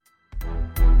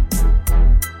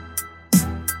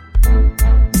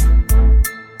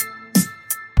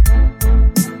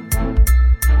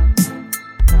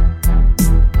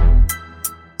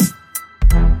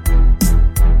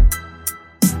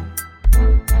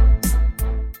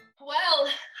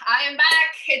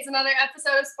another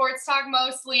episode of Sports Talk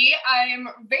Mostly. I'm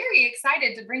very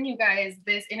excited to bring you guys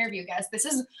this interview guest. This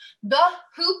is the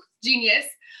hoop genius,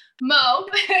 Mo, all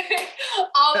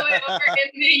the way over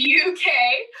in the UK.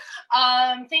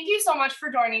 Thank you so much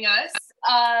for joining us.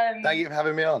 Thank you for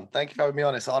having me on.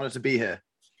 It's an honor to be here.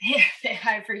 Yeah,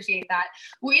 I appreciate that.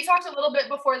 We talked a little bit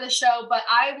before the show, but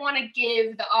I want to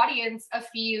give the audience a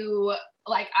few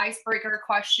icebreaker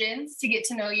questions to get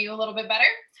to know you a little bit better.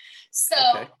 So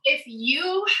If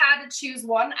you had to choose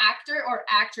one actor or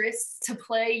actress to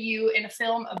play you in a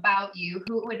film about you,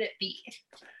 who would it be?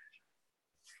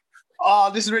 Oh,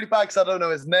 this is really bad because I don't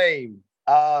know his name.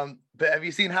 But have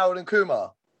you seen Harold and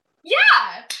Kumar?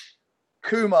 Yeah.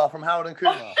 Kumar from Harold and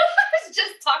Kumar. I was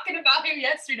just talking about him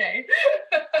yesterday.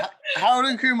 Harold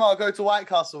and Kumar Go to White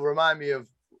Castle remind me of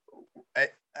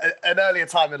an earlier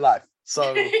time in life.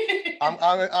 So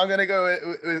I'm going to go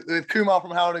with Kumar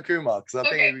from Harold and Kumar because I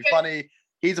think it'd be funny.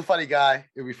 He's a funny guy.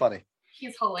 It'd be funny.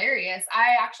 He's hilarious.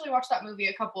 I actually watched that movie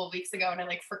a couple of weeks ago and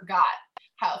I forgot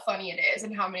how funny it is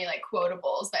and how many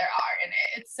quotables there are in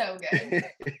it. It's so good.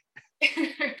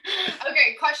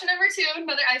 Okay, question number 2,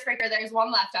 another icebreaker. There's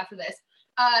one left after this.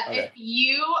 If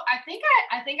you, I think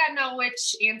I know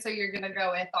which answer you're going to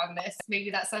go with on this. Maybe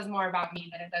that says more about me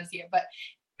than it does you, but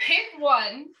pick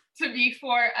one to be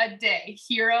for a day,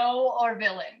 hero or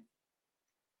villain.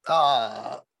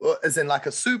 As in a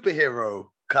superhero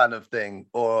kind of thing,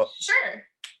 or sure.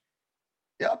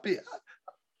 Yeah,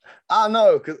 I don't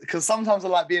know, because sometimes I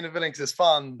like being a villain because it's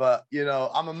fun, but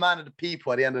I'm a man of the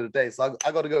people at the end of the day, so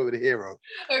I got to go with a hero.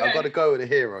 Okay. I've got to go with a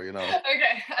hero,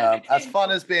 Okay. As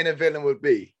fun as being a villain would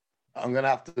be, I'm gonna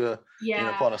have to,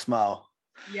 put on a smile.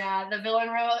 Yeah, the villain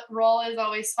role is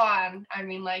always fun. I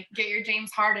mean, get your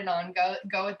James Harden on,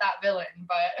 go with that villain.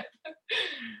 But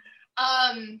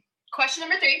question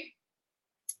number 3: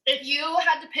 if you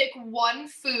had to pick one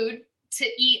food to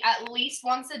eat at least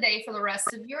once a day for the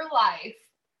rest of your life,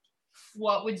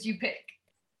 what would you pick?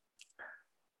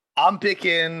 I'm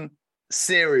picking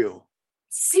cereal.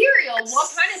 Cereal? What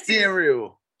kind of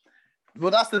cereal? Well,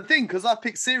 that's the thing, because I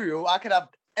picked cereal, I could have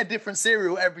a different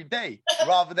cereal every day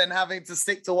rather than having to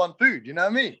stick to one food. You know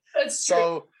what I mean? That's true.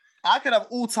 So I could have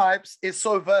all types. It's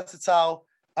so versatile.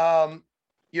 I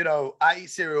eat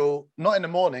cereal, not in the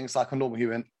mornings like a normal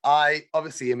human. I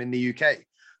obviously am in the UK.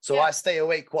 So I stay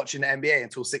awake watching the NBA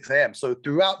until 6 a.m. So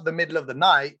throughout the middle of the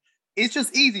night, it's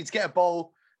just easy to get a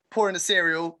bowl, pour in the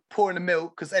cereal, pour in the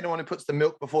milk, because anyone who puts the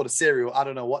milk before the cereal, I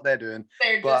don't know what they're doing.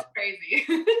 They're just crazy.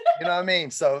 You know what I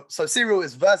mean? So cereal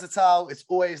is versatile. It's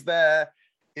always there.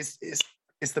 It's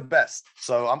the best.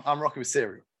 So I'm rocking with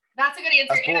cereal. That's a good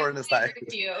answer. As boring as that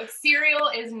is. Cereal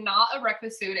is not a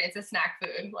breakfast food. It's a snack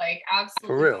food. Absolutely.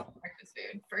 For real. Breakfast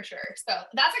food, for sure. So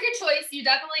that's a good choice. You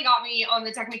definitely got me on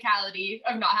the technicality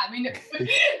of not having to pick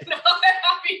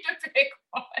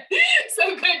one.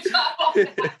 So good job on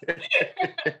that.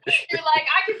 You're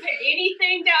I can pick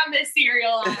anything down this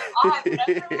cereal. I'll have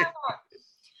whatever I want.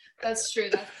 That's true.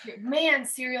 Man,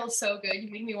 cereal is so good. You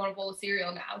make me want a bowl of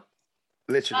cereal now.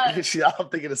 Literally, I'm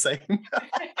thinking the same.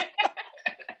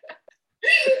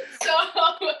 So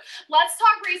let's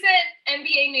talk recent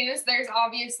NBA news. There's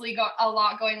obviously a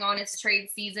lot going on. It's trade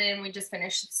season. We just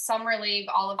finished Summer League,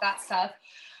 all of that stuff.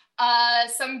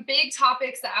 Some big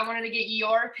topics that I wanted to get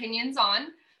your opinions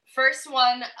on. First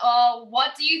one,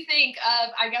 what do you think of,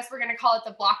 I guess we're going to call it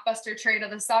the blockbuster trade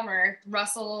of the summer,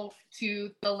 Russell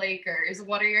to the Lakers?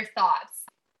 What are your thoughts?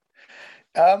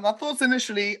 My thoughts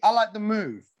initially, I like the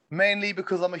move, mainly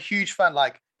because I'm a huge fan.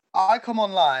 I come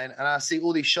online and I see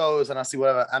all these shows and I see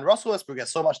whatever, and Russell Westbrook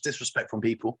gets so much disrespect from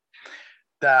people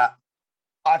that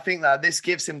I think that this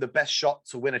gives him the best shot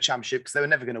to win a championship because they were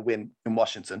never going to win in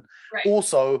Washington. Right.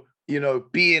 Also,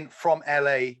 being from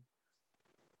LA,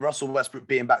 Russell Westbrook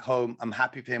being back home, I'm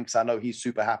happy for him because I know he's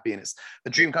super happy, and it's the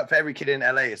dream come for every kid in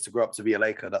LA is to grow up to be a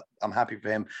Laker. That I'm happy for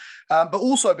him. But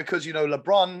also because,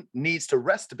 LeBron needs to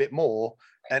rest a bit more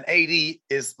and AD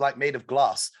is made of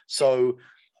glass. So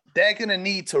they're going to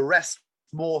need to rest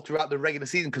more throughout the regular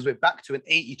season because we're back to an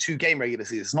 82-game regular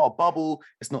season. It's not a bubble.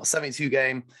 It's not a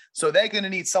 72-game. So they're going to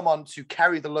need someone to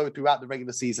carry the load throughout the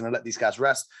regular season and let these guys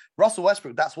rest. Russell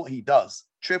Westbrook, that's what he does.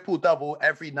 Triple-double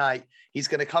every night. He's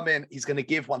going to come in. He's going to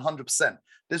give 100%.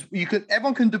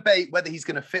 Everyone can debate whether he's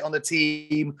going to fit on the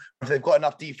team, if they've got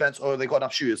enough defense or they've got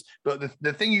enough shooters. But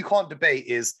the thing you can't debate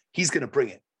is he's going to bring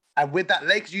it. And with that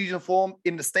Lakers uniform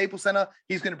in the Staples Center,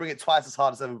 he's going to bring it twice as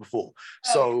hard as ever before.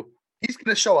 So he's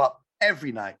going to show up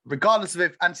every night, regardless of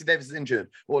if Anthony Davis is injured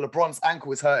or LeBron's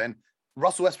ankle is hurting.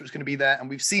 Russell Westbrook's going to be there, and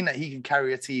we've seen that he can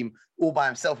carry a team all by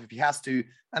himself if he has to.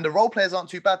 And the role players aren't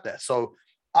too bad there. So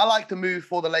I like the move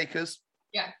for the Lakers.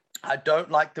 Yeah. I don't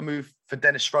like the move for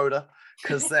Dennis Schroeder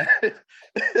because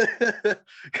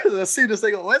as soon as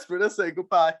they got Westbrook, they're saying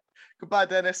goodbye. Goodbye,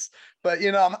 Dennis. But,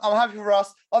 you know, I'm happy for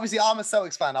us. Obviously, I'm a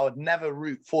Celtics fan. I would never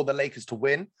root for the Lakers to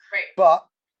win. Right. But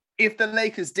if the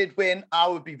Lakers did win, I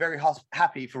would be very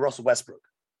happy for Russell Westbrook.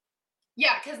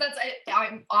 Yeah, because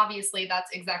I'm obviously that's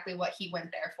exactly what he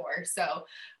went there for. So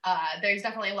there's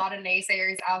definitely a lot of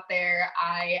naysayers out there.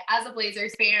 I, as a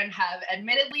Blazers fan, have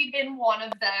admittedly been one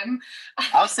of them.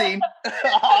 I've seen.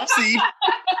 I've seen.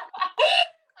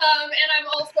 And I'm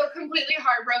also completely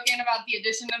heartbroken about the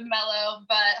addition of Melo,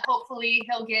 but hopefully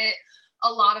he'll get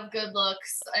a lot of good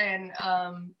looks and,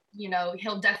 you know,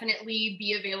 he'll definitely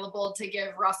be available to give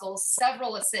Russell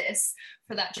several assists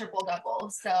for that triple-double.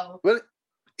 So, well,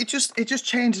 it just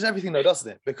changes everything though, doesn't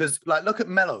it? Because like, look at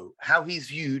Melo, how he's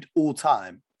viewed all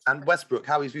time, and Westbrook,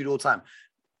 how he's viewed all time.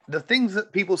 The things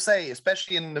that people say,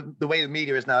 especially in the way the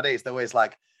media is nowadays, they're always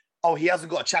like, oh, he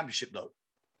hasn't got a championship though.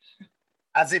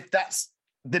 As if that's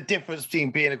the difference between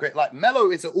being a great, like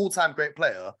Melo is an all-time great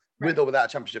player with or without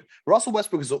a championship. Russell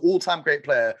Westbrook is an all-time great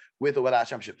player with or without a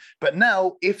championship. But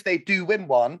now if they do win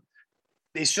one,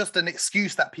 it's just an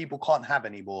excuse that people can't have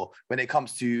anymore when it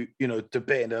comes to, you know,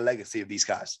 debating the legacy of these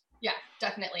guys. Yeah,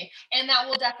 definitely. And that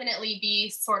will definitely be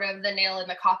sort of the nail in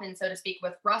the coffin, so to speak,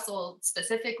 with Russell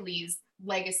specifically's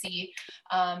legacy,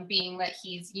 being that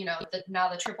he's, you know, now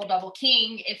the triple-double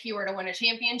king. If he were to win a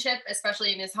championship,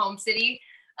 especially in his home city,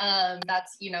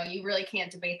 that's, you know, you really can't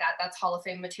debate that. That's Hall of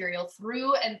Fame material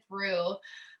through and through.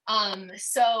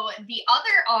 So the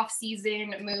other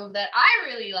off-season move that I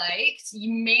really liked,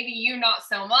 maybe you not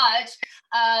so much,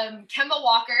 Kemba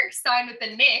Walker signed with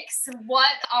the Knicks.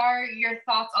 What are your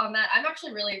thoughts on that? I'm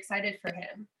actually really excited for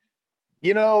him.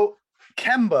 You know,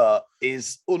 Kemba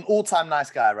is an all-time nice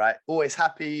guy, right? Always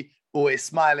happy, always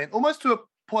smiling, almost to a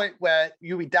point where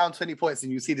you'll be down 20 points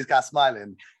and you see this guy smiling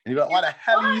and you're like, why the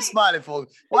hell are you smiling for?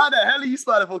 Why the hell are you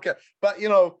smiling for? But, you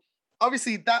know,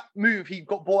 obviously, that move, he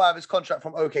got bought out of his contract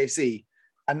from OKC,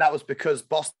 and that was because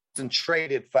Boston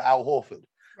traded for Al Horford.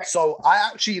 Right. So I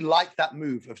actually like that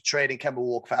move of trading Kemba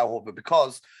Walker for Al Horford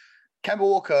because Kemba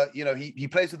Walker, you know, he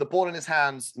plays with the ball in his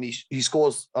hands and he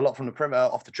scores a lot from the perimeter,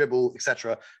 off the dribble,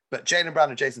 etc. But Jaylen Brown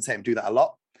and Jason Tatum do that a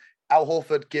lot. Al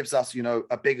Horford gives us, you know,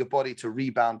 a bigger body to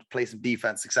rebound, play some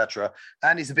defense, etc.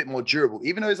 And he's a bit more durable.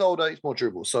 Even though he's older, he's more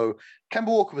durable. So Kemba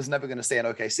Walker was never going to stay in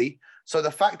OKC. So the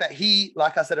fact that he,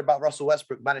 like I said about Russell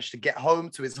Westbrook, managed to get home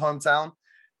to his hometown,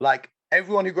 like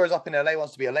everyone who grows up in LA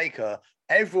wants to be a Laker.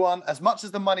 Everyone, as much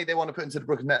as the money they want to put into the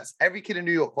Brooklyn Nets, every kid in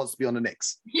New York wants to be on the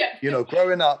Knicks. Yeah. You know,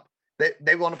 growing up,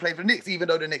 they want to play for the Knicks, even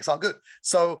though the Knicks aren't good.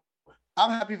 So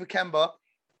I'm happy for Kemba.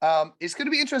 It's going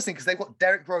to be interesting because they've got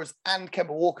Derrick Rose and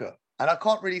Kemba Walker. And I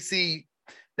can't really see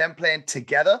them playing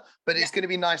together, but it's going to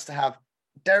be nice to have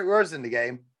Derrick Rose in the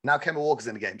game. Now Kemba Walker's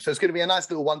in the game. So it's going to be a nice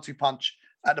little 1-2 punch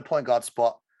at the point guard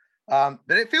spot. But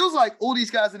it feels like all these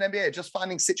guys in the NBA are just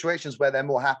finding situations where they're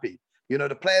more happy. You know,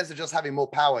 the players are just having more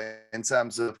power in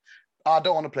terms of, I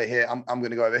don't want to play here. I'm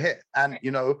going to go over here. And, you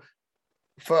know,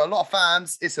 for a lot of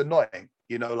fans, it's annoying.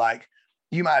 You know, like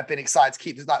you might have been excited to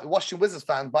keep this. Like Washington Wizards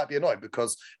fans might be annoyed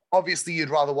because obviously you'd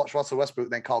rather watch Russell Westbrook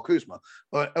than Kyle Kuzma.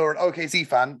 Or an OKC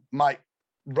fan might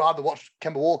rather watch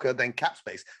Kemba Walker than cap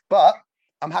space. But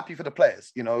I'm happy for the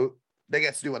players. You know, they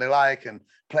get to do what they like and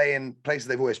play in places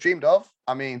they've always dreamed of.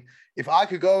 I mean, if I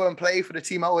could go and play for the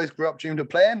team I always grew up dreamed of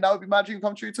playing, that would be my dream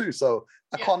come true too. So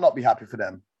I can't not be happy for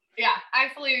them. Yeah, I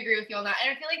fully agree with you on that.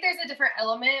 And I feel like there's a different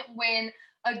element when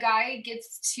a guy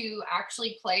gets to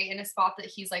actually play in a spot that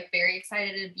he's like very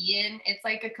excited to be in. It's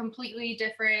like a completely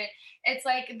different, it's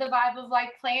like the vibe of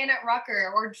like playing at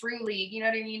Rucker or Drew League, you know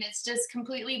what I mean? It's just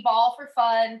completely ball for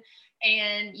fun.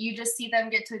 And you just see them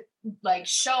get to like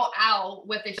show out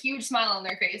with a huge smile on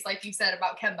their face, like you said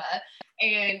about Kemba.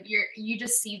 And you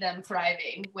just see them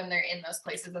thriving when they're in those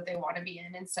places that they want to be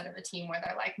in, instead of a team where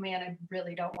they're like, man, I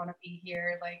really don't want to be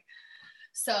here. Like,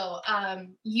 so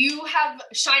you have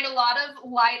shined a lot of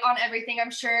light on everything.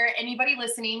 I'm sure anybody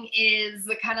listening is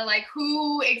kind of like,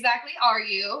 who exactly are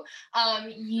you?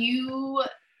 You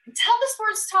tell the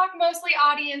Sports Talk Mostly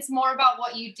audience more about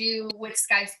what you do with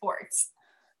Sky Sports.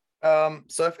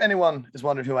 So if anyone is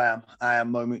wondering who I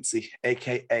am Mooncey,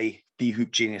 aka the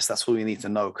Hoop Genius. That's all you need to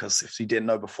know, because if you didn't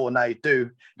know before, now you do.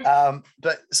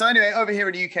 But so anyway, over here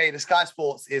in the UK, the Sky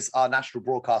Sports is our national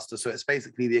broadcaster. So it's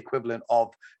basically the equivalent of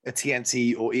a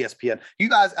TNT or ESPN. You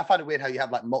guys, I find it weird how you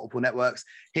have like multiple networks.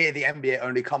 Here, the NBA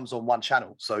only comes on one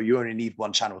channel. So you only need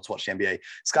one channel to watch the NBA.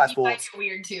 Sky Sports.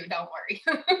 Weird too, don't worry.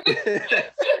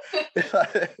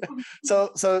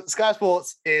 So Sky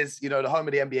Sports is, the home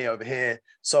of the NBA over here.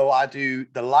 So I do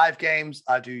the live games.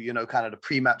 I do, kind of the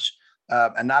pre-match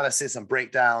analysis and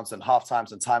breakdowns and half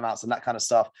times and timeouts and that kind of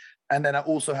stuff. And then I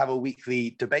also have a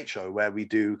weekly debate show where we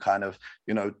do kind of,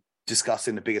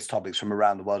 discussing the biggest topics from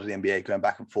around the world of the NBA, going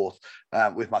back and forth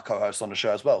with my co-host on the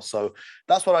show as well. So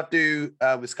that's what I do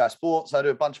with Sky Sports. I do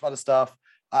a bunch of other stuff.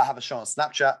 I have a show on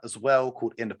Snapchat as well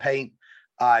called In the Paint.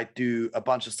 I do a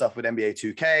bunch of stuff with NBA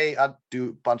 2K. I do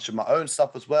a bunch of my own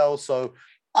stuff as well. So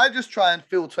I just try and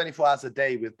fill 24 hours a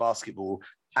day with basketball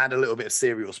and a little bit of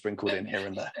cereal sprinkled in here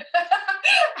and there.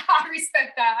 I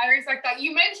respect that.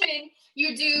 You mentioned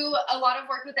you do a lot of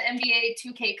work with the NBA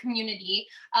 2K community.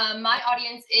 My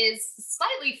audience is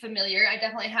slightly familiar. I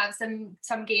definitely have some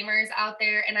gamers out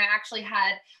there, and I actually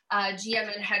had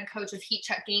GM and head coach of Heat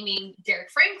Check Gaming, Derek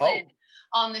Franklin,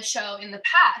 on the show in the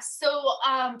past. So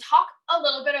talk a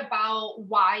little bit about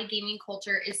why gaming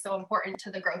culture is so important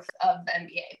to the growth of the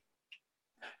NBA.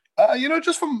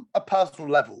 Just from a personal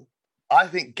level, I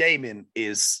think gaming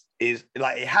is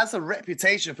like, it has a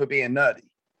reputation for being nerdy,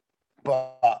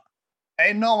 but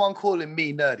ain't no one calling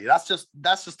me nerdy. That's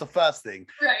just the first thing,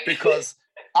 right? Because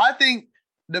I think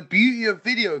the beauty of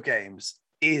video games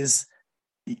is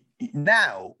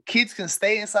now kids can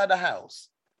stay inside the house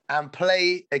and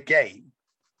play a game,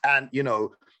 and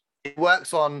it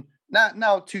works on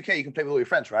now 2K. You can play with all your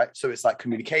friends, right? So it's like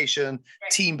communication,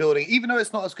 team building, even though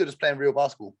it's not as good as playing real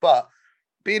basketball, but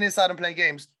being inside and playing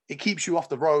games, it keeps you off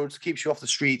the roads, keeps you off the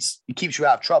streets, it keeps you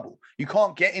out of trouble. You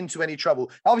can't get into any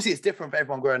trouble. Obviously, it's different for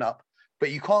everyone growing up,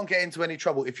 but you can't get into any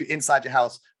trouble if you're inside your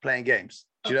house playing games.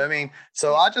 Do you know what I mean?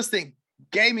 So I just think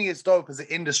gaming is dope as an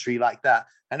industry like that.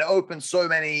 And it opens so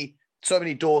many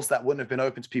doors that wouldn't have been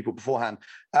open to people beforehand.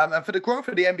 And for the growth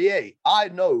of the NBA, I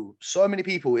know so many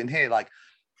people in here, like,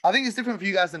 I think it's different for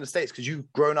you guys in the States because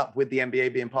you've grown up with the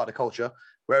NBA being part of the culture.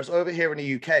 Whereas over here in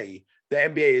the UK, the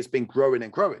NBA has been growing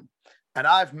and growing. And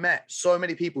I've met so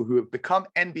many people who have become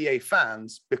NBA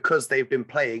fans because they've been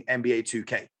playing NBA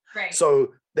 2K. Right.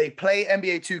 So they play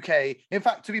NBA 2K. In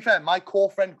fact, to be fair, my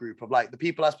core friend group of like the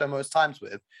people I spend most times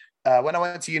with, when I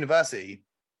went to university,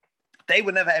 they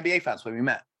were never NBA fans when we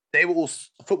met. They were all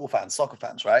football fans, soccer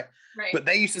fans, right? Right. But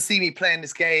they used to see me playing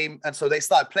this game. And so they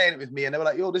started playing it with me and they were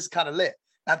like, yo, this is kind of lit.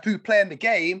 And through playing the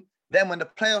game, then when the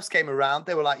playoffs came around,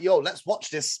 they were like, yo, let's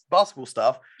watch this basketball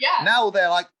stuff. Yeah. Now they're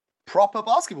like proper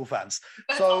basketball fans.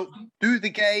 That's so awesome. Through the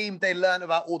game, they learn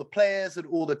about all the players and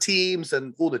all the teams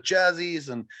and all the jerseys.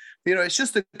 And, it's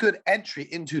just a good entry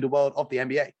into the world of the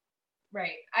NBA.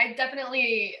 Right. I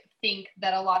definitely think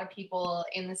that a lot of people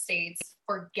in the States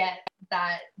forget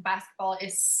that basketball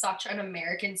is such an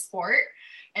American sport.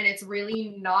 And it's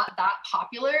really not that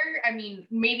popular. I mean,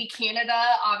 maybe Canada,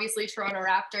 obviously Toronto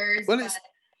Raptors. Well,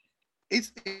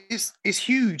 it's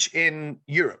huge in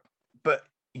Europe, but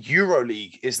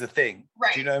EuroLeague is the thing.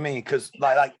 Right. Do you know what I mean? Because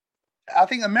like I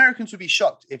think Americans would be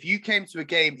shocked if you came to a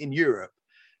game in Europe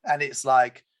and it's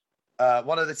like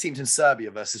one of the teams in Serbia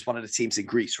versus one of the teams in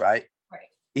Greece, right? Right.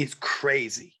 It's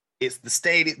crazy. It's the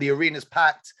stadium, the arena's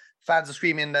packed, fans are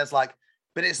screaming. But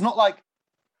it's not like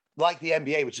the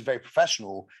NBA, which is very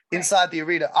professional. Right. Inside the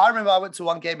arena. I remember I went to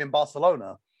one game in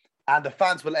Barcelona and the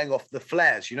fans were letting off the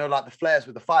flares, like the flares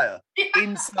with the fire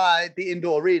inside the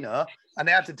indoor arena. And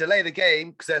they had to delay the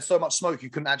game because there's so much smoke,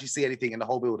 you couldn't actually see anything in the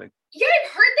whole building. Yeah,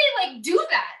 I've heard they do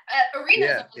that at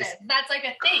arenas. Yeah, that's like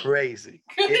a thing. Crazy.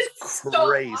 It's so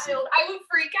crazy. Wild. I would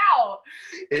freak out.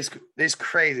 It's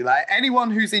crazy. Like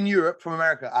anyone who's in Europe from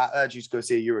America, I urge you to go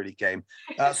see a EuroLeague game.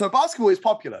 So basketball is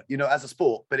popular, as a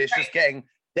sport, but it's just getting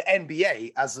the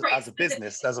NBA as a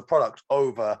business, as a product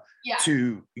over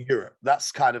to Europe.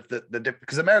 That's kind of the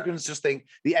because Americans just think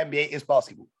the NBA is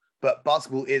basketball, but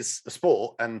basketball is a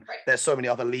sport and there's so many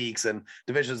other leagues and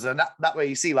divisions. And that way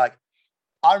you see, like,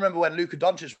 I remember when Luka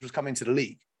Doncic was coming to the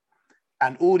league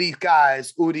and all these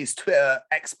guys, all these Twitter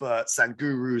experts and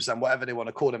gurus and whatever they want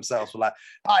to call themselves were like,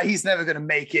 he's never going to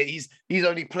make it. He's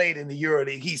only played in the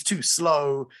EuroLeague. He's too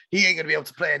slow. He ain't going to be able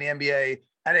to play in the NBA.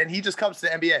 And then he just comes to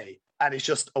the NBA and it's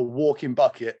just a walking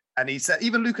bucket. And he said,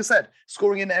 even Luka said,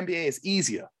 scoring in the NBA is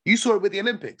easier. You saw it with the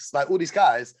Olympics. Like all these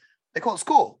guys, they can't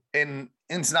score in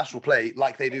international play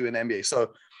like they do in the NBA.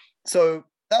 So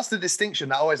that's the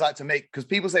distinction I always like to make, because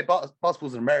people say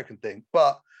basketball's an American thing,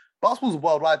 but basketball's a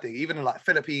worldwide thing. Even in like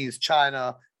Philippines,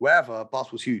 China, wherever,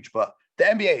 basketball's huge. But the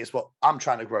NBA is what I'm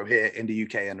trying to grow here in the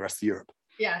UK and the rest of Europe.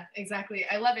 Yeah, exactly.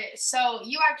 I love it. So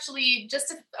you actually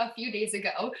just a few days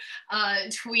ago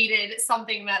tweeted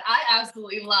something that I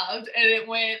absolutely loved, and it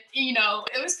went,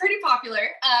 it was pretty popular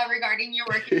regarding your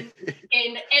work in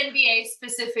NBA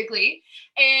specifically.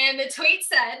 And the tweet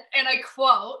said, and I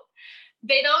quote,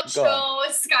 "They don't show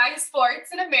Sky Sports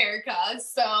in America,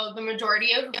 so the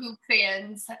majority of hoop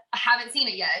fans haven't seen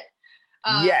it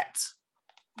yet."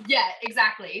 Yeah,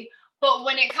 exactly. But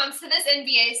when it comes to this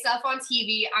NBA stuff on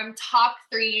TV, I'm top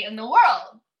 3 in the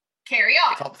world. Carry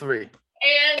on. Top 3.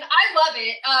 And I love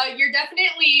it. You're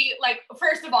definitely like,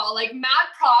 first of all, like mad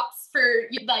props for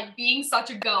like being such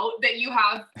a goat that you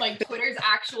have like Twitter's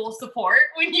actual support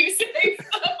when you say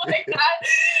stuff like that.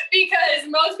 Because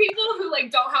most people who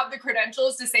like don't have the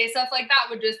credentials to say stuff like that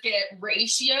would just get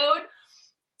ratioed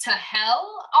to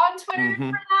hell on Twitter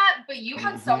for that. But you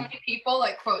had so many people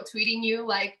like quote tweeting you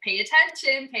like, pay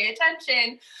attention, pay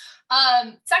attention.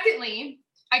 Secondly,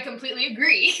 I completely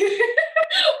agree.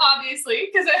 Obviously,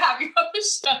 because I have you on the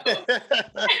show.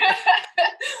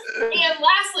 And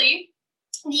lastly,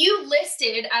 you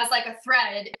listed as like a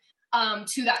thread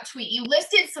to that tweet, you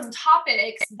listed some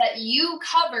topics that you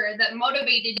cover that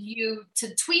motivated you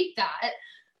to tweet that.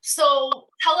 So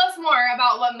tell us more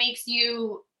about what makes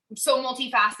you so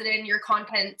multifaceted and your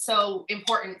content so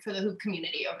important for the hoop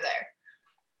community over there.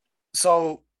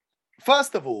 So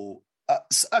first of all,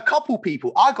 a couple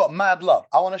people, I got mad love.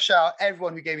 I want to shout out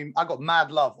everyone who gave me, I got mad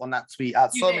love on that tweet. I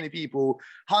had so many people,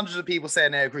 hundreds of people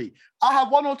saying they agree. I had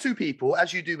 1 or 2 people,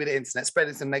 as you do with the internet,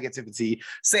 spreading some negativity,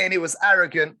 saying it was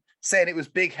arrogant, saying it was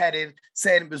big-headed,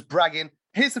 saying it was bragging.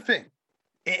 Here's the thing.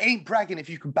 It ain't bragging if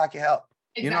you can back it up.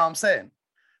 Exactly. You know what I'm saying?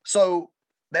 So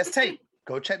there's tape.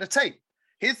 Go check the tape.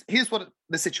 Here's what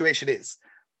the situation is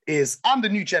I'm the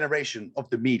new generation of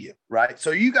the media, right?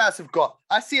 So you guys have got,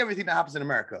 I see everything that happens in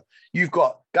America. You've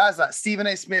got guys like Stephen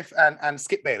A. Smith and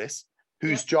Skip Bayless,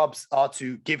 whose jobs are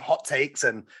to give hot takes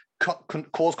and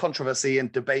cause controversy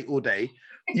and debate all day.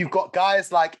 You've got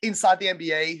guys like inside the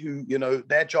NBA who, you know,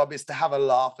 their job is to have a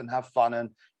laugh and have fun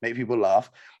and make people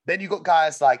laugh. Then you've got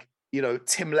guys like, you know,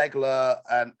 Tim Legler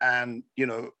and you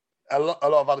know, a lot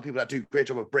of other people that do a great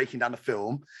job of breaking down the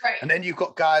film. Right. And then you've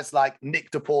got guys like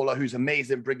Nick DePaula, who's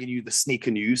amazing, bringing you the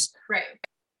sneaker news. Right.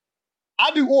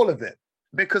 I do all of it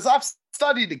because I've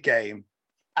studied the game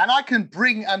and I can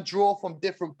bring and draw from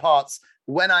different parts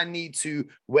when I need to,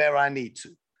 where I need to.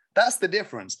 That's the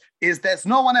difference, is there's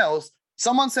no one else.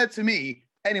 Someone said to me,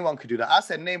 anyone could do that. I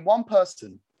said, name one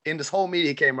person in this whole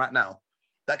media game right now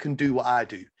that can do what I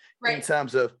do in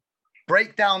terms of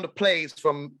break down the plays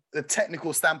from the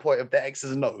technical standpoint of their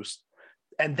X's and O's,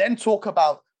 and then talk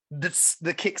about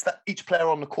the kicks that each player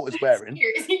on the court is wearing,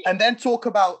 and then talk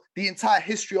about the entire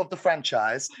history of the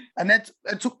franchise, and then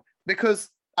because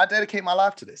I dedicate my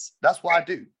life to this. That's what I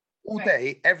do all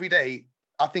day, every day.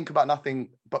 I think about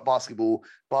nothing but basketball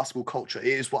culture. It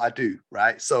is what I do,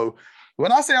 right? So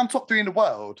when I say I'm top 3 in the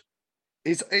world,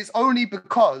 it's only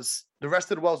because the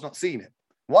rest of the world's not seeing it.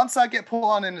 Once I get put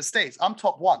on in the States, I'm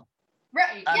top 1.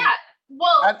 Right. Yeah.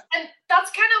 Well, and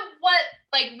that's kind of what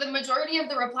like the majority of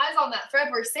the replies on that thread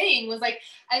were saying was like,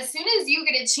 as soon as you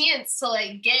get a chance to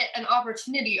like get an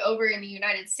opportunity over in the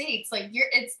United States, like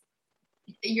it's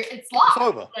lost. It's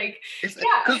over. Like,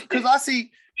 because I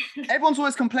see everyone's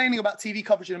always complaining about TV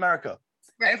coverage in America.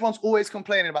 Right. Everyone's always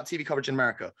complaining about TV coverage in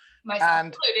America. Myself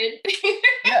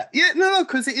included. No,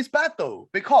 because it is bad though,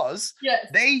 because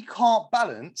they can't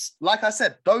balance. Like I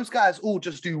said, those guys all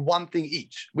just do one thing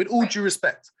each, with all due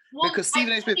respect. Well, because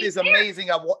Stephen A. Smith is amazing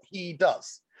at what he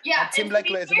does. Yeah. And Tim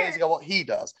Legler is amazing at what he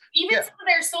does. Even some of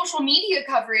their social media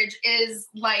coverage is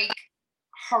like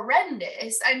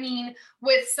horrendous. I mean,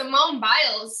 with Simone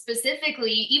Biles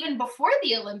specifically, even before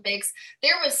the Olympics,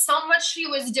 there was so much she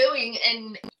was doing,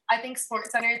 and I think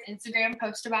SportsCenter's Instagram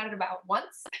posted about it about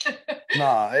once.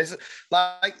 No, it's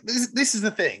like this is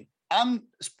the thing. I'm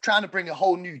trying to bring a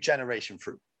whole new generation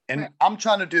through, and I'm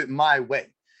trying to do it my way.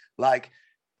 Like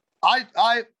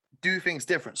I do things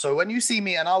different. So when you see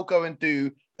me and I'll go and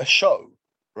do a show,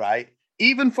 right?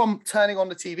 Even from turning on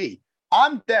the TV,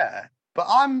 I'm there, but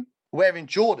I'm wearing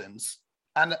Jordans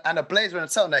and a blazer and a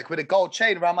turtleneck with a gold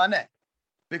chain around my neck,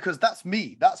 because that's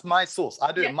me. That's my source.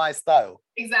 I do it my style.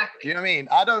 Exactly. You know what I mean?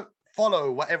 I don't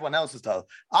follow what everyone else has done.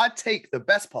 I take the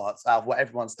best parts out of what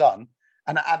everyone's done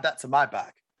and I add that to my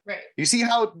bag. Right. You see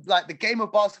how like the game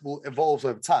of basketball evolves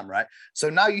over time, right? So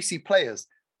now you see players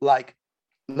like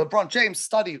LeBron James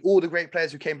studied all the great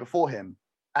players who came before him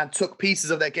and took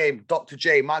pieces of their game. Dr.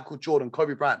 J, Michael Jordan,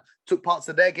 Kobe Bryant took parts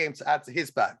of their game to add to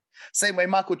his bag. Same way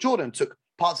Michael Jordan took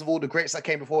parts of all the greats that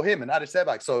came before him and added to their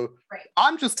bag. So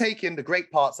I'm just taking the great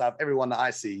parts out of everyone that I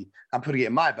see and putting it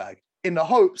in my bag in the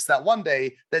hopes that one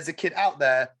day there's a kid out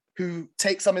there who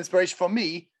takes some inspiration from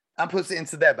me and puts it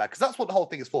into their bag. Because that's what the whole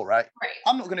thing is for, right?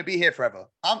 I'm not going to be here forever.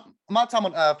 My time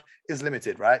on earth is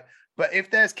limited, right? But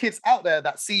if there's kids out there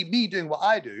that see me doing what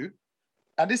I do,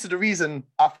 and this is the reason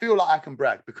I feel like I can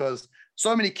brag, because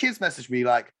so many kids message me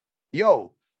like,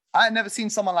 yo, I had never seen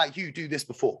someone like you do this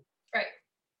before. Right.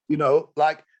 You know,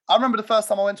 like I remember the first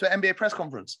time I went to an NBA press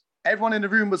conference. everyone in the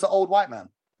room was an old white man.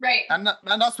 Right. And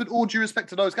that's with all due respect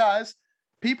to those guys.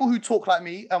 People who talk like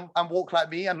me and walk like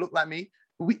me and look like me,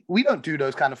 we don't do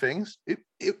those kind of things.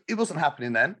 It wasn't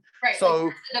happening then. Right. So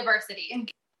like the diversity.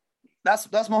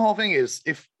 That's my whole thing is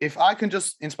if I can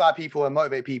just inspire people and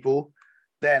motivate people,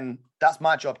 then that's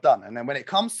my job done. And then when it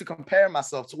comes to comparing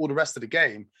myself to all the rest of the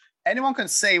game, anyone can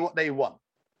say what they want,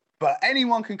 but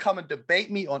anyone can come and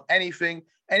debate me on anything.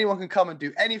 Anyone can come and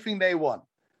do anything they want.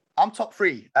 I'm top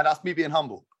 3, and that's me being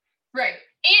humble. Right.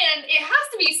 And it has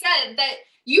to be said that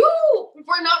you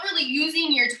were not really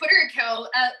using your Twitter account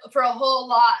for a whole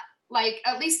lot, like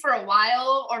at least for a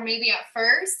while, or maybe at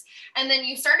first. And then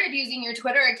you started using your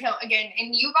Twitter account again,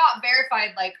 and you got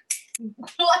verified like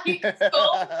so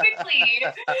quickly.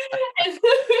 And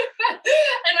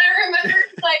I remember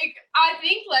I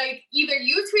think either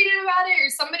you tweeted about it or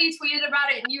somebody tweeted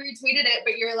about it and you retweeted it,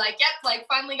 but you're like, yep,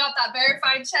 finally got that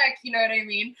verified check, you know what I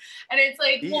mean? And it's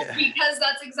well, because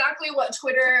that's exactly what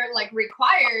Twitter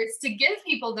requires to give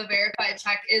people the verified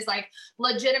check is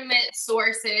legitimate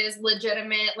sources,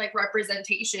 legitimate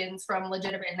representations from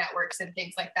legitimate networks and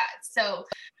things like that. So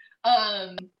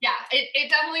it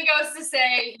definitely goes to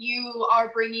say you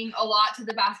are bringing a lot to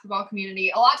the basketball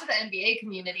community, a lot to the NBA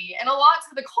community, and a lot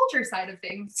to the culture side of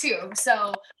things too.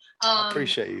 So I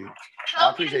appreciate you.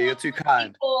 I appreciate you. You're too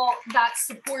kind. People that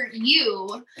support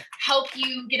you help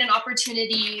you get an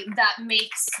opportunity that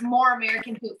makes more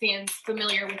American hoop fans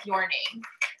familiar with your name.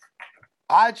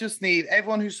 I just need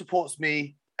everyone who supports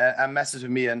me and messes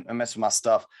with me and messes with my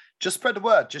stuff. Just spread the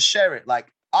word. Just share it.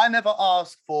 I never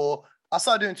ask for. I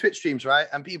started doing Twitch streams, right?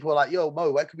 And people were like, yo,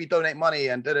 Mo, where could we donate money?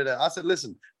 And I said,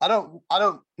 listen, I don't,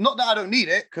 not that I don't need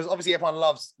it, because obviously everyone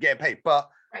loves getting paid, but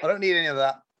I don't need any of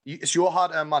that. It's your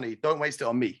hard-earned money. Don't waste it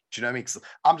on me. Do you know what I mean? 'Cause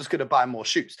I'm just going to buy more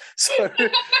shoes. So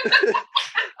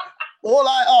all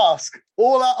I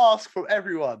ask from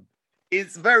everyone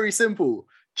is very simple.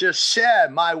 Just share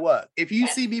my work. If you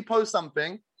see me post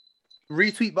something,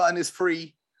 retweet button is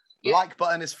free. Like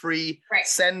button is free.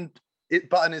 Send it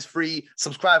button is free.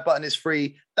 Subscribe button is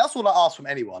free. That's all I ask from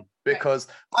anyone, because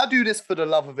I do this for the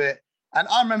love of it. And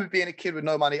I remember being a kid with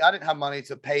no money. I didn't have money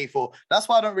to pay for. That's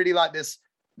why I don't really like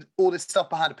all this stuff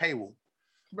behind a paywall.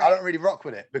 I don't really rock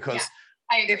with it, because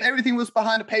if everything was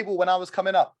behind a paywall when I was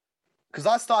coming up, because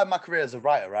I started my career as a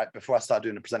writer, right, before I started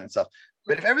doing the presenting stuff.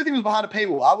 But if everything was behind a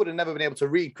paywall, I would have never been able to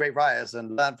read great writers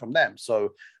and learn from them.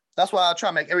 So that's why I try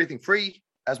and make everything free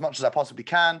as much as I possibly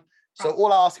can. So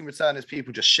all I ask in return is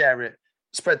people just share it,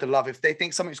 spread the love. If they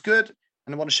think something's good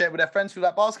and they want to share it with their friends who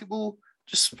like basketball,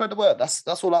 just spread the word.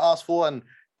 That's all I ask for. And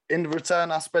in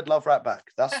return, I spread love right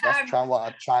back. That's what I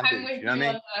try and do. You know what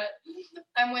I mean?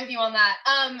 I'm with you on that.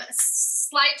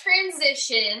 Slight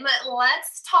transition.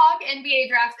 Let's talk NBA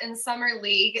draft and summer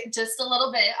league just a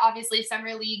little bit. Obviously,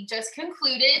 summer league just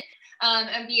concluded.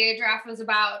 NBA draft was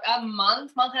about a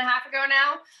month and a half ago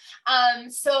now.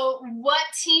 So what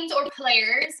teams or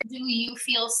players do you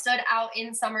feel stood out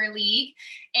in summer league,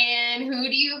 and who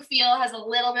do you feel has a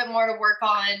little bit more to work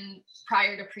on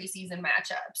prior to preseason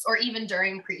matchups or even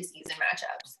during preseason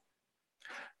matchups?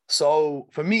 So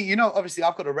for me, obviously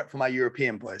I've got a rep for my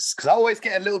European boys, because I always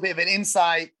get a little bit of an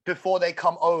insight before they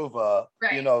come over,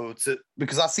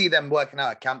 because I see them working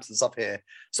out at camps and stuff here.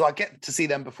 So I get to see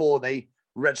them before they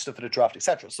register for the draft,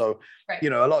 etc. So, a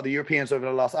lot of the Europeans over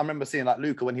the last, I remember seeing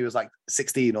Luka when he was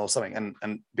 16 or something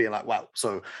and being like, wow.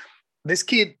 So this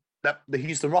kid that the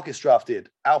Houston Rockets drafted,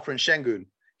 Alfred Şengün,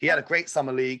 he had a great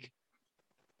summer league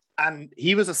and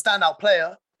he was a standout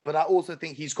player, but I also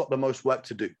think he's got the most work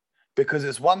to do, because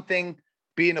it's one thing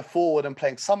being a forward and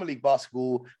playing summer league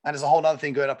basketball, and it's a whole other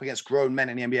thing going up against grown men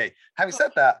in the NBA. Having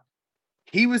said that,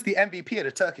 he was the MVP of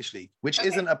the Turkish league, which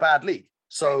isn't a bad league.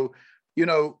 So,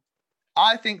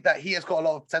 I think that he has got a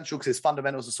lot of potential because his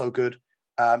fundamentals are so good.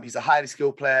 He's a highly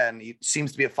skilled player and he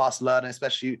seems to be a fast learner,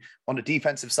 especially on the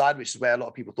defensive side, which is where a lot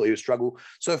of people thought he would struggle.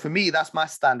 So for me, that's my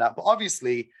standout. But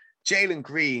obviously, Jalen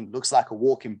Green looks like a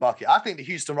walking bucket. I think the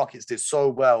Houston Rockets did so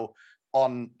well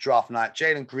on draft night.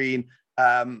 Jalen Green,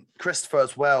 Christopher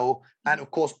as well, and of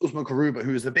course, Usman Garuba,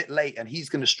 who is a bit late, and he's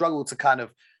going to struggle to kind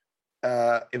of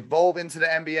evolve into the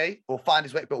NBA or find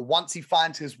his way. But once he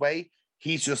finds his way,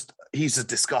 he's a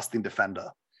disgusting defender.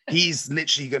 He's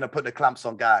literally going to put the clamps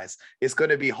on guys. It's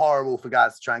going to be horrible for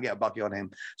guys to try and get a bucket on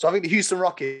him. So I think the Houston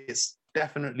Rockets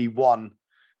definitely won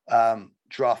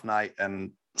draft night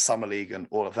and summer league and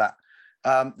all of that.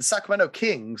 The Sacramento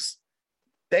Kings,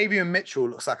 Davion Mitchell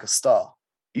looks like a star.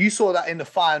 You saw that in the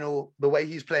final, the way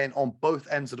he's playing on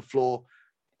both ends of the floor.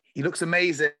 He looks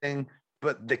amazing.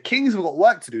 But the Kings have got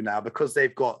work to do now, because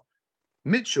they've got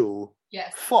Mitchell,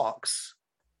 Fox,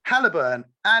 Halliburton,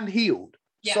 and Hield.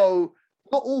 So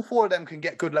not all four of them can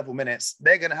get good level minutes.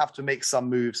 They're going to have to make some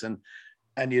moves and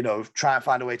try and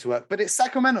find a way to work. But it's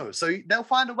Sacramento, so they'll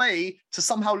find a way to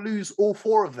somehow lose all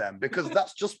four of them because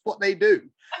that's just what they do.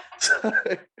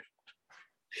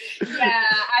 Yeah,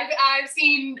 I've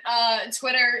seen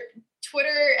Twitter,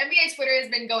 NBA Twitter has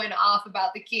been going off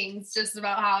about the Kings, just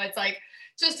about how it's like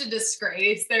just a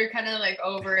disgrace. They're kind of like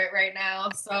over it right now.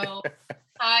 So,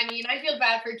 I mean, I feel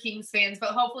bad for Kings fans,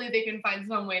 but hopefully they can find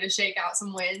some way to shake out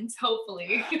some wins.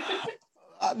 Hopefully.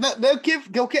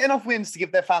 They'll get enough wins to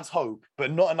give their fans hope,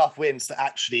 but not enough wins to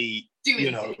actually,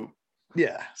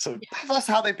 yeah. So that's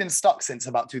how they've been stuck since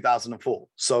about 2004.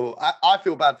 So I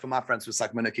feel bad for my friends with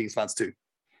Sacramento Kings fans too.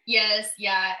 Yes,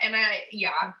 yeah, and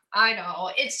I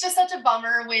know. It's just such a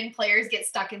bummer when players get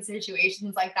stuck in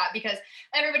situations like that because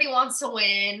everybody wants to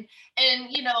win. And,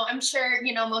 I'm sure,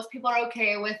 most people are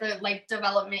okay with a like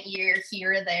development year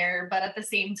here or there, but at the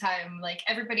same time, like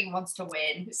everybody wants to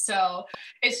win. So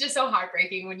it's just so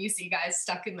heartbreaking when you see guys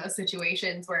stuck in those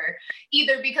situations where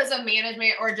either because of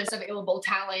management or just available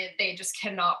talent, they just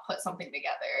cannot put something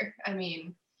together. I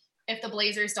mean, if the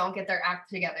Blazers don't get their act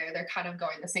together, they're kind of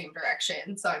going the same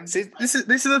direction. So this is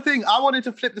the thing. I wanted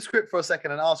to flip the script for a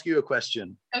second and ask you a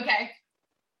question. Okay.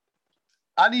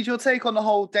 I need your take on the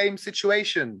whole Dame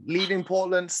situation, leaving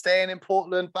Portland, staying in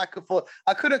Portland, back and forth.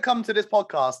 I couldn't come to this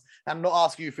podcast and not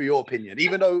ask you for your opinion.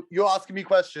 Even though you're asking me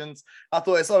questions, I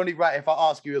thought it's only right if I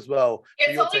ask you as well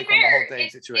for your take on the whole Dame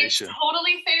situation. It's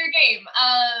totally fair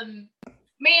game.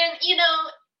 Man,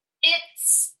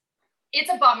 it's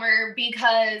a bummer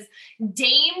because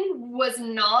Dame was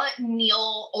not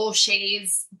Neil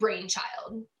O'Shea's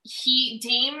brainchild.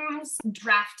 Dame's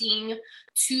drafting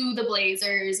to the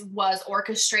Blazers was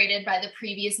orchestrated by the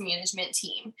previous management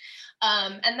team.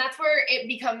 And that's where it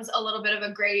becomes a little bit of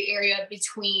a gray area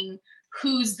between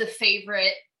who's the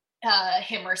favorite,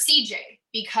 him or CJ,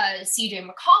 because CJ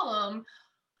McCollum,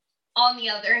 on the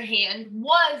other hand,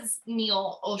 was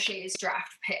Neil O'Shea's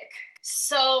draft pick.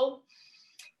 So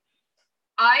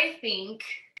I think,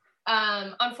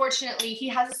 unfortunately, he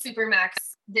has a supermax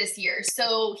this year.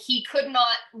 So he could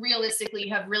not realistically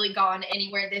have really gone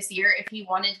anywhere this year if he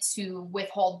wanted to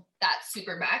withhold that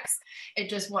supermax.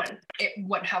 It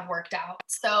wouldn't have worked out.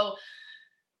 So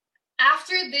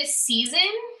after this season,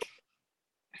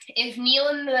 if Neil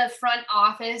in the front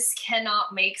office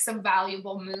cannot make some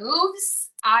valuable moves,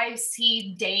 I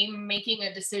see Dame making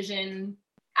a decision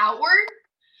outward,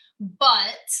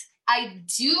 but I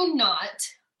do not,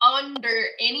 under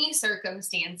any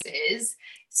circumstances,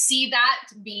 see that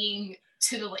being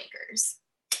to the Lakers.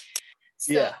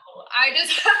 So yeah. I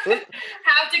just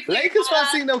have to clear Lakers fans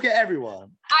think they'll get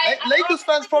everyone. Lakers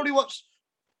fans probably watch.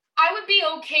 I would be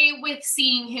okay with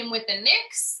seeing him with the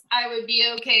Knicks. I would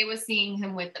be okay with seeing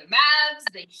him with the Mavs,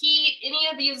 the Heat, any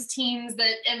of these teams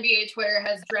that NBA Twitter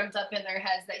has dreamt up in their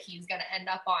heads that he's going to end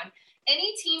up on.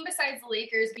 Any team besides the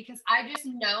Lakers, because I just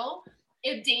know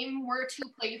if Dame were to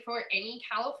play for any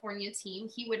California team,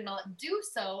 he would not do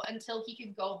so until he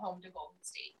could go home to Golden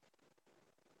State.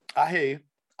 I hear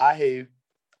you.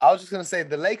 I was just going to say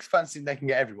the Lakers fans think they can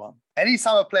get everyone. Any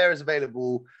summer player is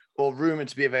available or rumored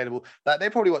to be available. Like they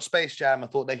probably watched Space Jam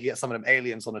and thought they could get some of them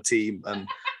aliens on a team. And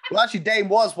well, actually, Dame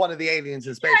was one of the aliens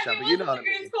in Space Jam, but you know what I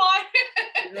mean.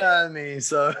 You know what I mean?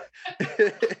 So,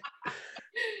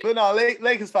 but no,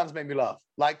 Lakers fans make me laugh.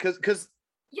 Like, because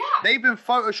they've been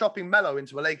photoshopping Melo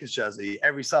into a Lakers jersey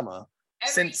every summer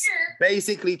since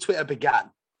basically Twitter began.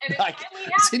 Like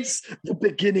since the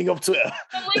beginning of Twitter.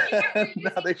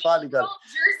 Now they finally got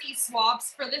jersey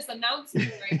swaps for this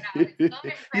announcement right now.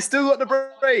 He's still got the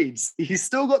braids. Yeah,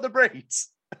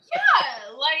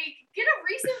 like get a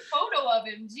recent photo of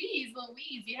him. Jeez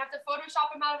Louise, you have to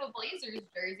Photoshop him out of a Blazers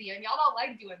jersey, and y'all don't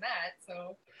like doing that.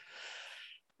 So,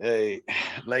 hey,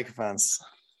 Lakers fans,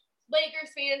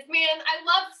 man, I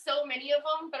love so many of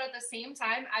them, but at the same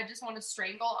time, I just want to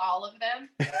strangle all of them.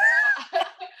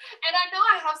 And I know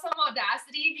I have some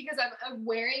audacity because I'm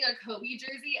wearing a Kobe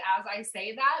jersey as I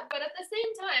say that, but at the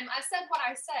same time, I said what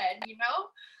I said, you know?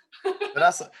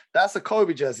 But that's a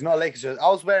Kobe jersey, not a Lakers jersey. I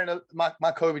was wearing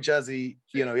my Kobe jersey,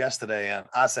 yesterday, and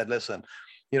I said, listen,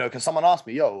 because someone asked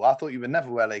me, yo, I thought you would never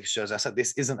wear a Lakers jersey. I said,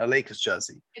 this isn't a Lakers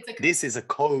jersey. This is a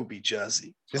Kobe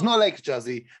jersey. It's not a Lakers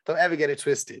jersey. Don't ever get it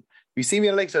twisted. If you see me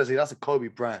in a Lakers jersey, that's a Kobe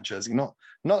Bryant jersey, not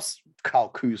Kyle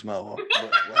Kuzma or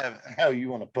whatever the hell you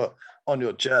want to put on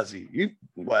your jersey.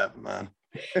 Whatever, man.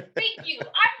 Thank you.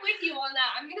 I'm with you on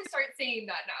that. I'm going to start saying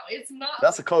that now. It's not.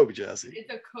 That's a Kobe jersey. It's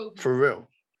a Kobe. For real.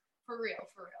 For real.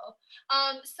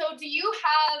 So do you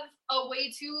have a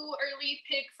way too early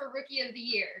pick for Rookie of the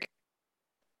Year?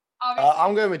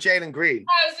 I'm going with Jalen Green.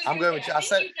 I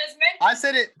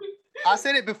said it. I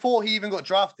said it before he even got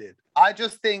drafted. I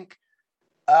just think,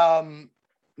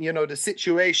 the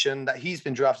situation that he's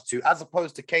been drafted to, as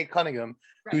opposed to Cade Cunningham,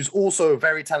 who's also a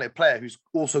very talented player, who's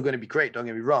also going to be great, don't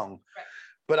get me wrong. Right.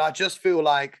 But I just feel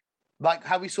like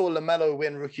how we saw LaMelo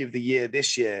win Rookie of the Year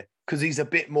this year, because he's a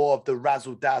bit more of the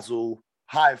razzle-dazzle,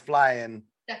 high-flying,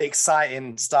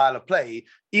 exciting style of play,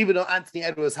 even though Anthony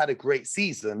Edwards had a great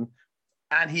season,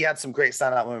 and he had some great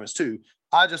standout moments too.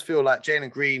 I just feel like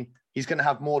Jalen Green, he's going to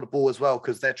have more of the ball as well,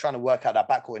 because they're trying to work out that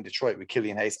backcourt in Detroit with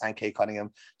Killian Hayes and Cade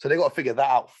Cunningham. So they've got to figure that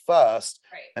out first.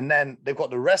 Right. And then they've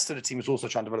got the rest of the team is also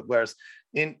trying to develop. Whereas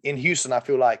in Houston, I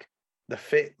feel like the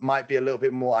fit might be a little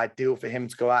bit more ideal for him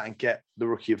to go out and get the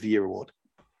Rookie of the Year award.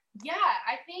 Yeah,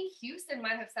 I think Houston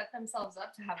might have set themselves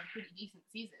up to have a pretty decent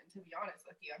season, to be honest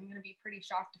with you. I'm going to be pretty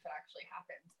shocked if it actually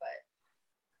happens, but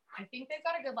I think they've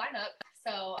got a good lineup.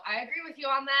 So I agree with you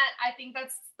on that. I think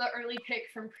that's the early pick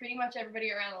from pretty much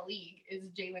everybody around the league is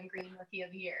Jalen Green, Rookie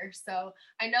of the Year. So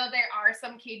I know there are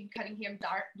some Cade Cunningham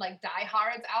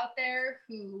diehards out there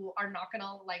who are not going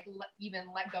to even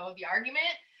let go of the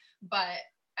argument. But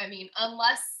I mean,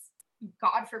 unless,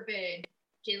 God forbid,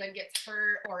 Jalen gets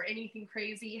hurt or anything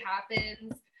crazy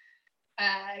happens,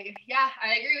 I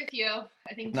agree with you.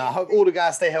 I think. I hope all the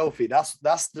guys stay healthy. That's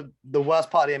the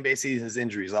worst part of the NBA season is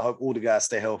injuries. I hope all the guys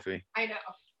stay healthy. I know.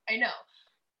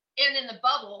 And in the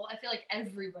bubble, I feel like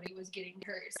everybody was getting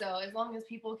hurt. So as long as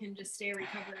people can just stay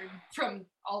recovered from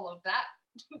all of that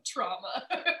trauma,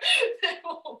 then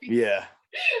we'll be. Yeah.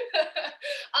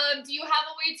 Do you have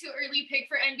a way to early pick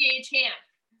for NBA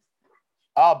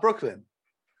champ? Brooklyn.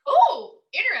 Oh,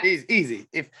 interesting. Easy.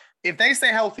 If they stay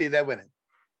healthy, they're winning.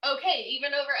 Okay,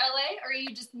 even over LA, or are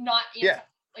you just not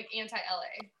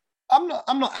anti-LA? I'm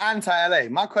not anti-LA.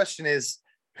 My question is,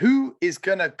 who is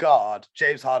gonna guard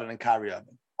James Harden and Kyrie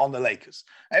Irving on the Lakers?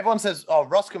 Everyone says,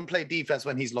 Russ can play defense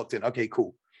when he's locked in. Okay,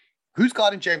 cool. Who's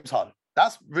guarding James Harden?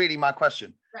 That's really my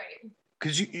question. Right.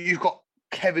 Because you've got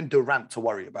Kevin Durant to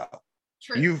worry about.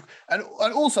 True. And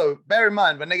also bear in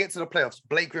mind when they get to the playoffs,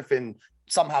 Blake Griffin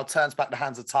somehow turns back the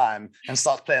hands of time and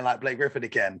starts playing like Blake Griffin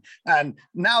again. And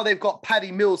now they've got Patty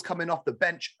Mills coming off the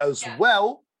bench as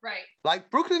well. Right. Like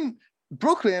Brooklyn,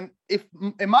 if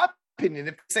in my opinion,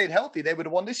 if they stayed healthy, they would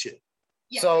have won this year.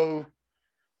 Yeah. So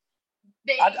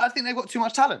I think they've got too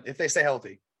much talent if they stay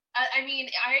healthy. I mean,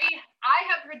 I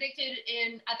have predicted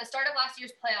at the start of last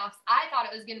year's playoffs, I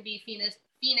thought it was going to be Phoenix,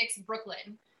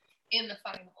 Brooklyn in the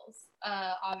finals.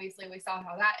 Obviously, we saw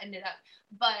how that ended up.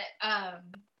 But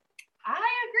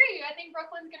I agree. I think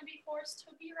Brooklyn's going to be forced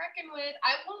to be reckoned with.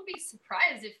 I won't be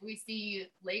surprised if we see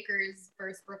Lakers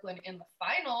versus Brooklyn in the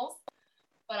finals,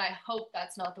 but I hope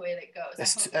that's not the way that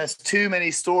goes. There's too many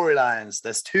storylines.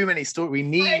 There's too many stories. We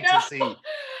need to see.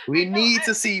 We need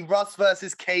to see Russ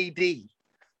versus KD.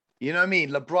 You know what I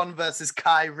mean? LeBron versus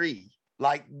Kyrie.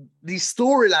 Like, these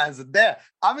storylines are there.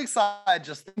 I'm excited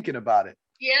just thinking about it.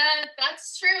 Yeah,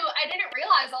 that's true. I didn't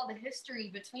realize all the history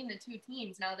between the two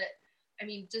teams now that, I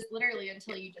mean, just literally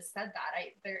until you just said that,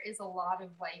 there is a lot of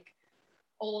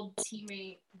old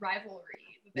teammate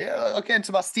rivalry. Yeah, I'll get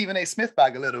into my Stephen A. Smith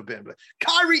bag a little bit. But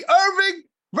Kyrie Irving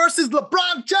versus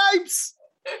LeBron James.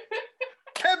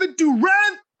 Kevin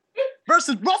Durant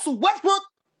versus Russell Westbrook.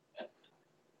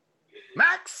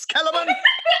 Max Kellerman.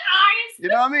 You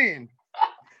know what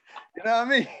I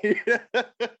mean?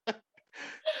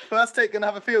 First Take gonna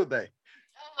have a field day.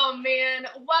 Oh man.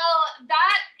 Well,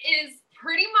 that is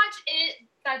pretty much it.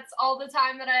 That's all the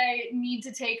time that I need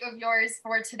to take of yours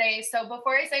for today. So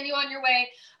before I send you on your way,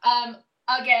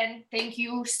 again, thank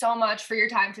you so much for your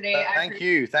time today. Thank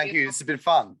you. This has been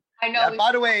fun. I know.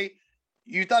 By the way,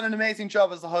 you've done an amazing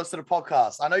job as the host of the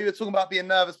podcast. I know you were talking about being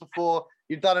nervous before.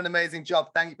 You've done an amazing job.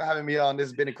 Thank you for having me on. This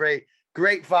has been a great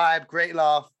vibe, great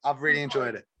laugh. I've really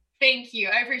enjoyed it. Thank you.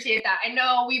 I appreciate that. I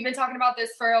know we've been talking about this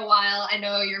for a while. I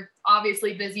know you're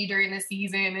obviously busy during the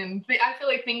season, and I feel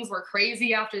like things were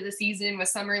crazy after the season with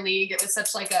Summer League. It was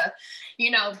such like a,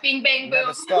 bing, bang,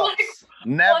 boom.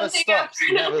 Never stops.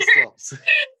 Never stops. So,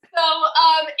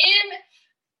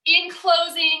 in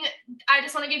closing, I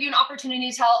just want to give you an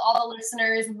opportunity to tell all the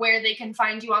listeners where they can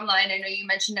find you online. I know you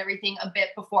mentioned everything a bit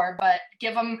before, but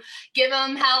give them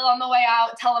hell on the way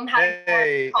out. Tell them how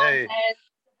to content.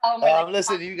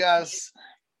 Listen, you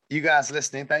guys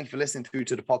listening, thank you for listening through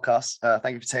to the podcast.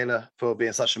 Thank you for Taylor for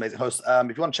being such an amazing host.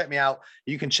 If you want to check me out,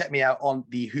 you can check me out on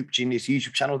the Hoop Genius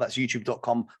YouTube channel. That's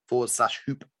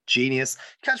youtube.com/Hoop Genius.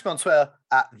 Catch me on Twitter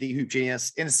at the Hoop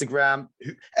Genius, Instagram.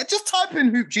 Just type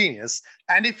in Hoop Genius,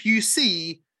 and if you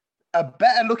see a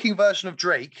better looking version of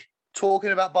Drake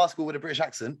talking about basketball with a British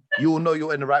accent, you will know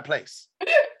you're in the right place.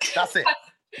 That's it.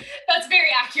 That's very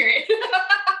accurate.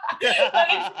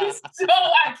 That is so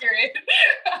accurate.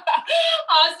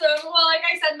 Awesome. Well, like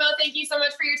I said, Mo, thank you so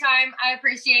much for your time. I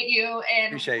appreciate you,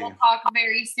 and we'll talk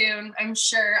very soon. I'm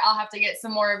sure I'll have to get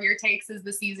some more of your takes as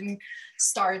the season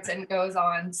starts and goes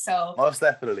on. So most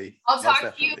definitely. I'll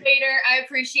talk to you later. I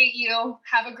appreciate you.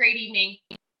 Have a great evening.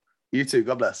 You too.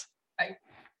 God bless.